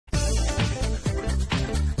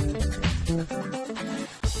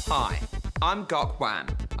Hi, I'm Gok Wan.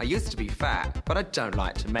 I used to be fat, but I don't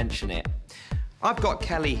like to mention it. I've got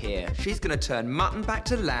Kelly here. She's gonna turn mutton back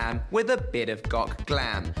to lamb with a bit of Gok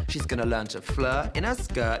glam. She's gonna learn to flirt in her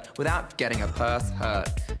skirt without getting her purse hurt.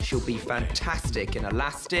 She'll be fantastic in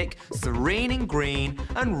elastic, serene in green,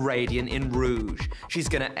 and radiant in rouge. She's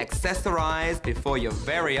gonna accessorize before your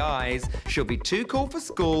very eyes. She'll be too cool for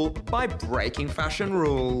school by breaking fashion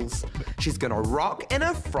rules. She's gonna rock in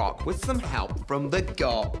a frock with some help from the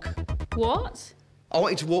Gok. What? I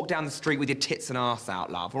want you to walk down the street with your tits and arse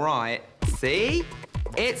out, love, all right? See?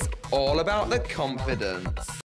 It's all about the confidence.